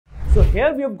So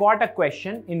here we have got a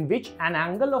question in which an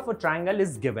angle of a triangle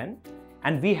is given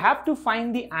and we have to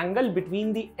find the angle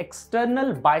between the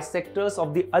external bisectors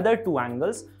of the other two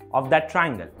angles of that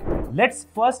triangle. Let's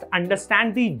first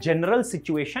understand the general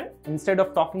situation instead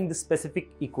of talking the specific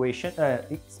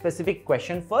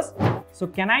question first. So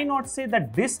can I not say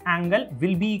that this angle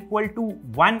will be equal to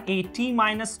 180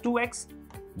 minus 2x?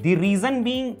 The reason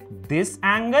being this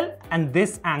angle and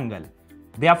this angle,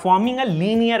 they are forming a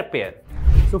linear pair.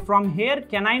 So from here,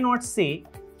 can I not say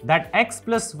that x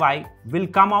plus y will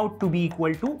come out to be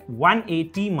equal to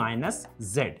 180 minus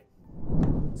z?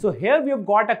 So here we have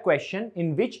got a question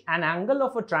in which an angle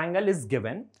of a triangle is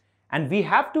given and we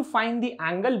have to find the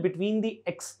angle between the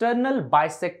external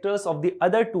bisectors of the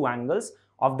other two angles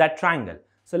of that triangle.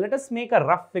 So let us make a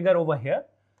rough figure over here.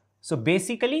 So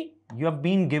basically, you have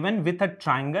been given with a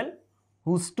triangle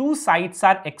whose two sides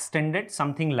are extended,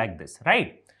 something like this,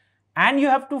 right? And you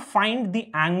have to find the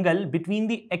angle between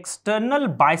the external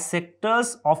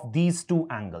bisectors of these two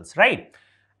angles, right?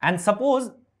 And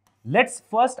suppose, let's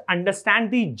first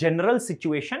understand the general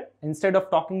situation instead of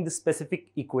talking the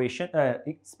specific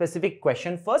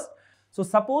question first. So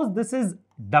suppose this is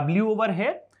W over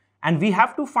here and we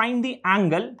have to find the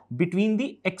angle between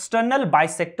the external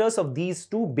bisectors of these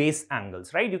two base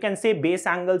angles, right? You can say base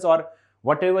angles or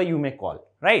whatever you may call,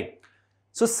 right?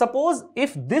 So suppose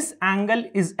if this angle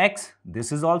is x,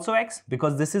 this is also x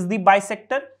because this is the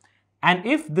bisector, and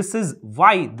if this is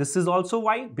y, this is also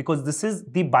y because this is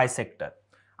the bisector.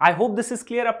 I hope this is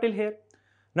clear up till here.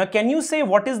 Now can you say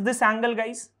what is this angle,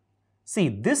 guys? See,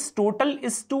 this total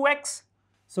is 2x.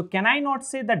 So can I not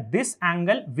say that this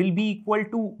angle will be equal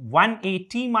to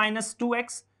 180 minus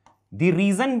 2x? The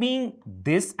reason being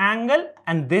this angle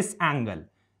and this angle,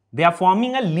 they are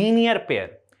forming a linear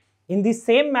pair. In the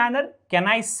same manner, can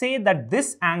I say that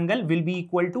this angle will be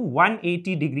equal to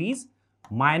 180 degrees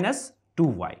minus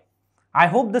 2y? I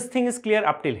hope this thing is clear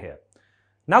up till here.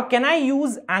 Now, can I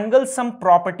use angle sum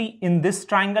property in this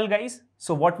triangle, guys?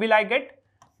 So what will I get?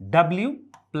 W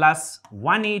plus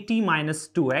 180 minus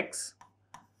 2x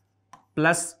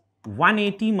plus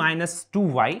 180 minus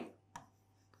 2y,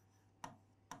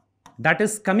 that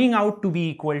is coming out to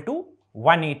be equal to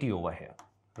 180 over here,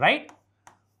 right?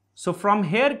 So from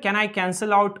here, can I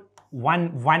cancel out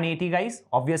 180, guys?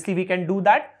 Obviously, we can do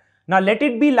that. Now, let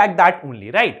it be like that only,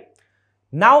 right?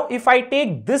 Now, if I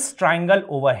take this triangle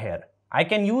over here, I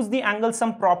can use the angle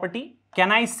sum property.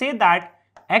 Can I say that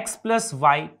x plus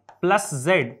y plus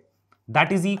z,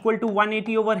 that is equal to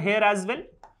 180 over here as well?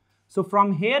 So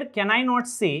from here, can I not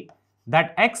say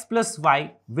that x plus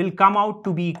y will come out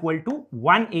to be equal to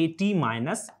 180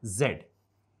 minus z?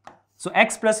 So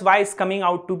x plus y is coming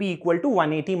out to be equal to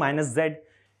 180 minus z.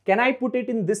 Can I put it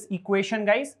in this equation,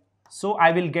 guys? So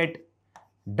I will get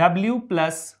w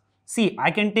plus, see, I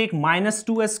can take minus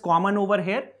 2 as common over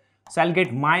here. So I'll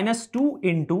get minus 2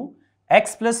 into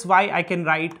x plus y, I can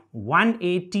write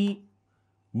 180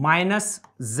 minus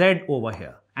z over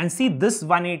here. And see, this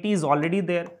 180 is already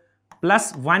there,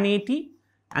 plus 180,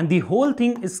 and the whole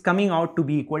thing is coming out to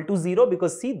be equal to 0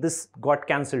 because see, this got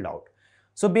cancelled out.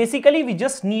 So basically, we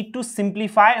just need to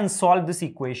simplify and solve this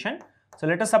equation. So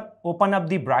let us open up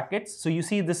the brackets. So you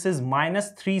see, this is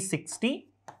minus 360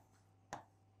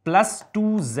 plus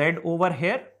 2z over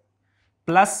here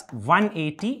plus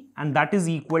 180, and that is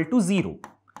equal to 0.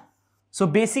 So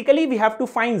basically, we have to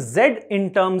find z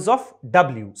in terms of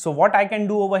w. So what I can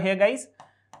do over here, guys,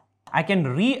 I can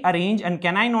rearrange, and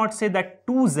can I not say that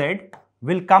 2z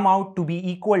will come out to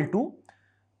be equal to,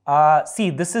 see,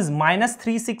 this is minus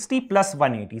 360 plus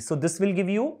 180. So this will give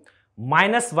you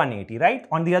minus 180, right?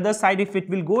 On the other side, if it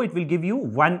will go, it will give you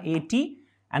 180,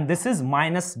 and this is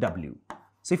minus w.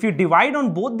 So if you divide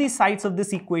on both the sides of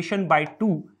this equation by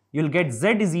 2, you'll get z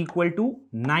is equal to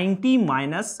 90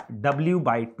 minus w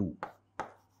by 2.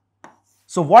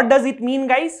 So what does it mean,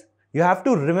 guys? You have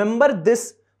to remember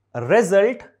this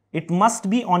result. It must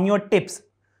be on your tips,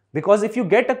 because if you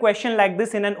get a question like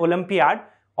this in an Olympiad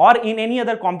or in any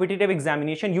other competitive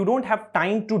examination, you don't have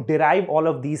time to derive all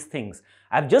of these things.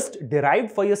 I've just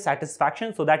derived for your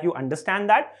satisfaction so that you understand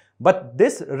that, but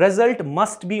this result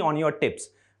must be on your tips.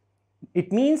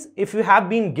 It means if you have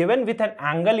been given with an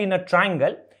angle in a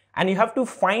triangle and you have to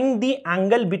find the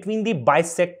angle between the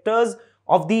bisectors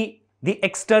of the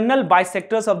external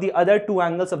bisectors of the other two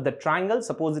angles of the triangle,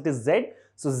 suppose it is z.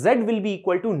 So z will be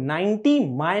equal to 90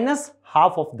 minus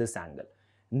half of this angle.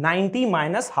 90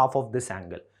 minus half of this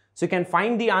angle. So you can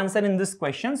find the answer in this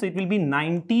question. So it will be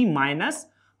 90 minus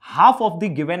half of the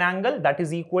given angle, that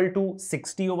is equal to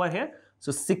 60 over here.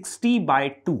 So 60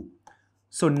 by 2.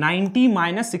 So 90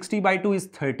 minus 60 by 2 is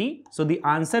 30. So the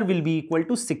answer will be equal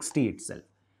to 60 itself.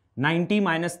 90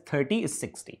 minus 30 is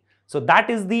 60. So that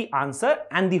is the answer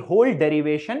and the whole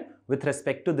derivation with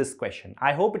respect to this question.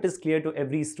 I hope it is clear to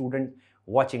every student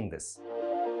watching this.